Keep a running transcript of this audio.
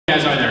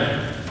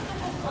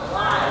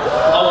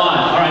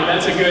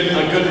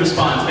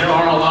response. There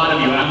are a lot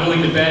of you, and I'm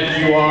willing to bet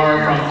you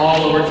are from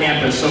all over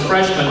campus. So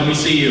freshmen, let me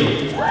see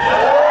you. That's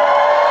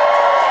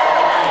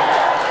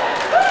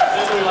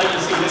what we like to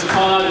see. This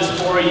call out is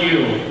for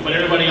you, but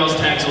everybody else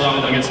tags along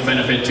and they'll get some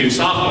benefit too.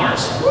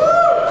 Sophomores.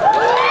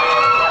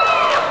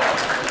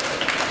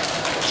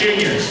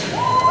 Juniors.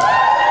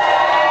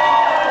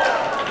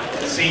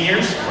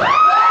 Seniors.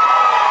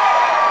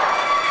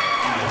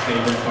 My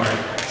favorite part.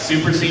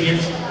 Super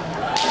seniors.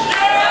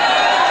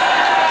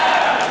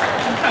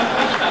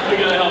 We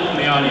got help from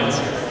the audience.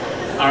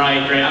 All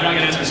right, great. I'm not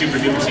going to ask for super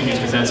duper seniors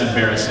because that's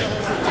embarrassing.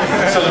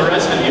 So the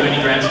rest of you, any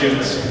grad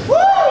students?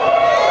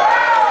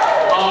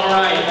 All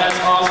right, that's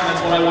awesome.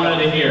 That's what I wanted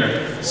to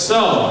hear.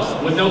 So,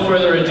 with no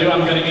further ado,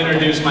 I'm going to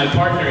introduce my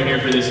partner here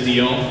for this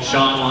deal,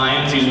 Sean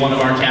Lyons. He's one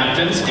of our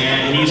captains,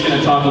 and he's going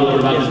to talk a little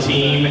bit about the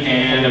team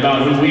and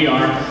about who we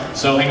are.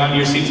 So hang on to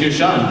your seats here,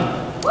 Sean.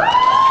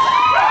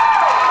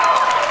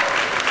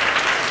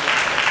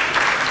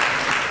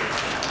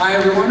 Hi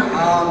everyone,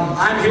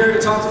 I'm here to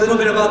talk a little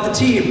bit about the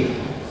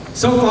team.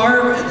 So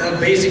far, the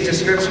basic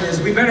description is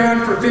we've been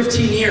around for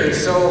 15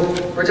 years, so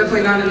we're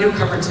definitely not a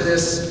newcomer to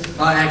this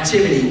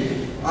activity.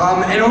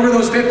 And over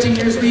those 15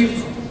 years,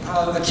 we've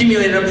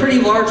accumulated a pretty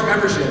large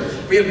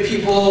membership. We have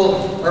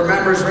people, or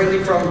members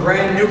ranging from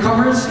brand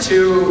newcomers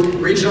to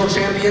regional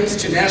champions,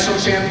 to national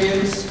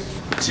champions,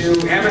 to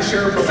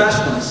amateur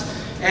professionals.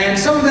 And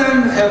some of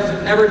them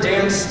have never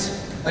danced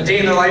a day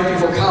in their life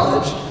before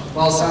college,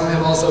 while some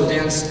have also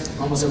danced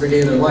almost every day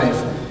of their life.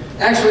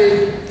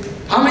 Actually,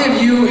 how many of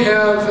you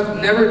have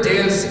never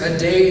danced a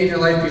day in your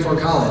life before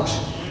college?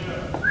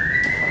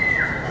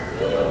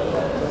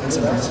 That's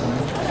impressive.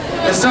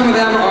 And some of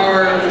them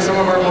are some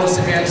of our most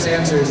advanced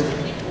dancers.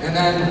 And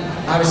then,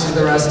 obviously,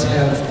 the rest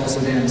have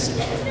also danced.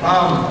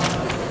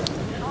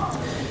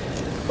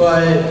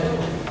 But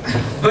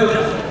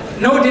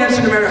no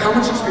dancer, no matter how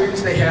much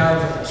experience they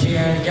have,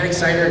 can get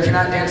excited or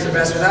cannot dance the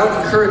best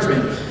without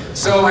encouragement.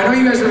 So I know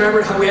you guys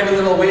remembered how we had a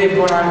little wave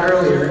going on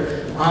earlier.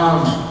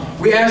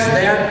 We asked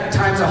that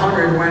times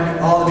 100 when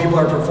all the people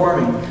are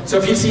performing. So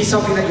if you see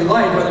something that you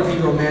like, whether it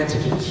be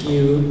romantic and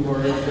cute, or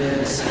if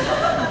it's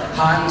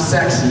hot and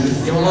sexy,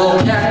 give them a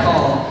little cat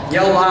call,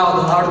 yell loud,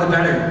 the louder the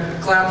better,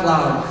 clap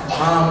loud,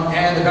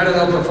 and the better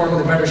they'll perform,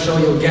 the better show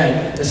you'll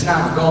get. It's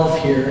not golf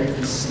here,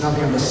 it's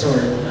nothing of the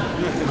sort.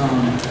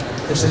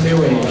 It's a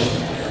new age.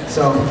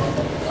 So,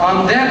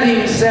 that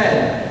being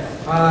said,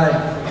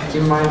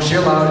 keep in mind,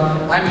 cheer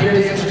loud. I'm here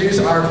to introduce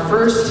our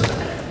first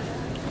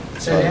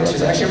set of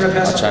dancers. Actually, I'm going to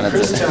pass it to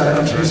Chris to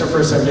introduce our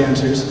first set of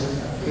dancers.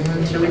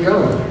 And here we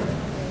go.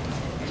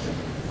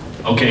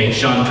 Okay,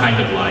 Sean kind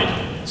of lied.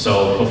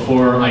 So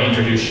before I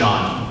introduce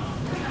Sean,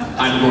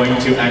 I'm going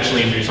to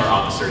actually introduce our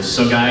officers.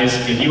 So guys,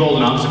 if you hold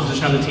an officer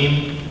position on the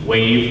team,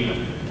 wave.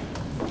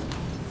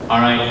 All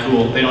right,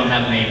 cool. They don't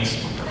have names.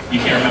 You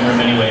can't remember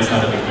them anyway, it's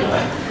not a big deal.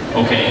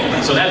 Okay,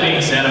 so that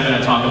being said, I'm going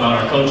to talk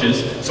about our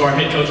coaches. So our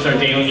head coaches are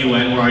Dale and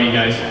UN. Where are you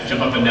guys?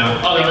 Jump up and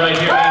down. Oh, they're right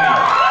here, Amy.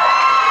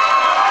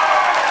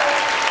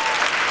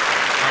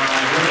 We're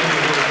going to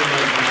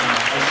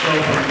do a show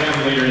from them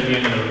later at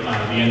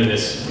the end of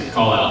this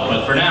call out.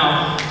 But for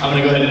now, I'm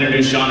going to go ahead and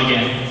introduce Sean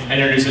again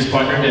and introduce his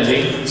partner,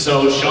 Desi.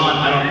 So Sean,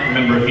 I don't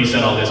remember if he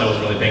said all this. I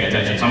wasn't really paying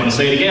attention, so I'm going to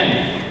say it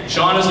again.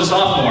 Sean is a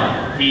sophomore.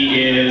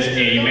 He is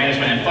a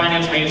management and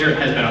finance major,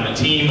 has been on the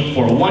team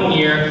for 1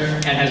 year,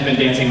 and has been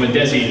dancing with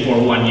Desi for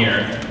 1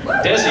 year.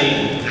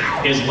 Desi,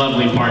 his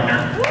lovely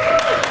partner,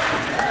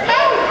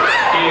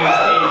 is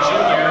a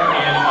junior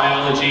in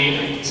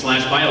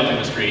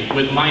biology/biochemistry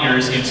with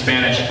minors in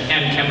Spanish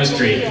and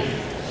chemistry,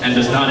 and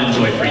does not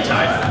enjoy free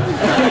time.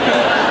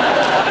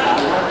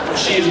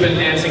 She's been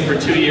dancing for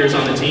 2 years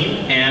on the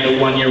team,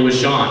 and 1 year with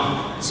Sean.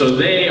 So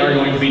they are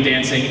going to be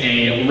dancing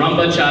a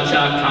rumba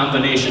cha-cha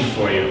combination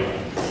for you.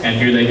 And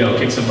here they go,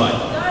 kick some butt.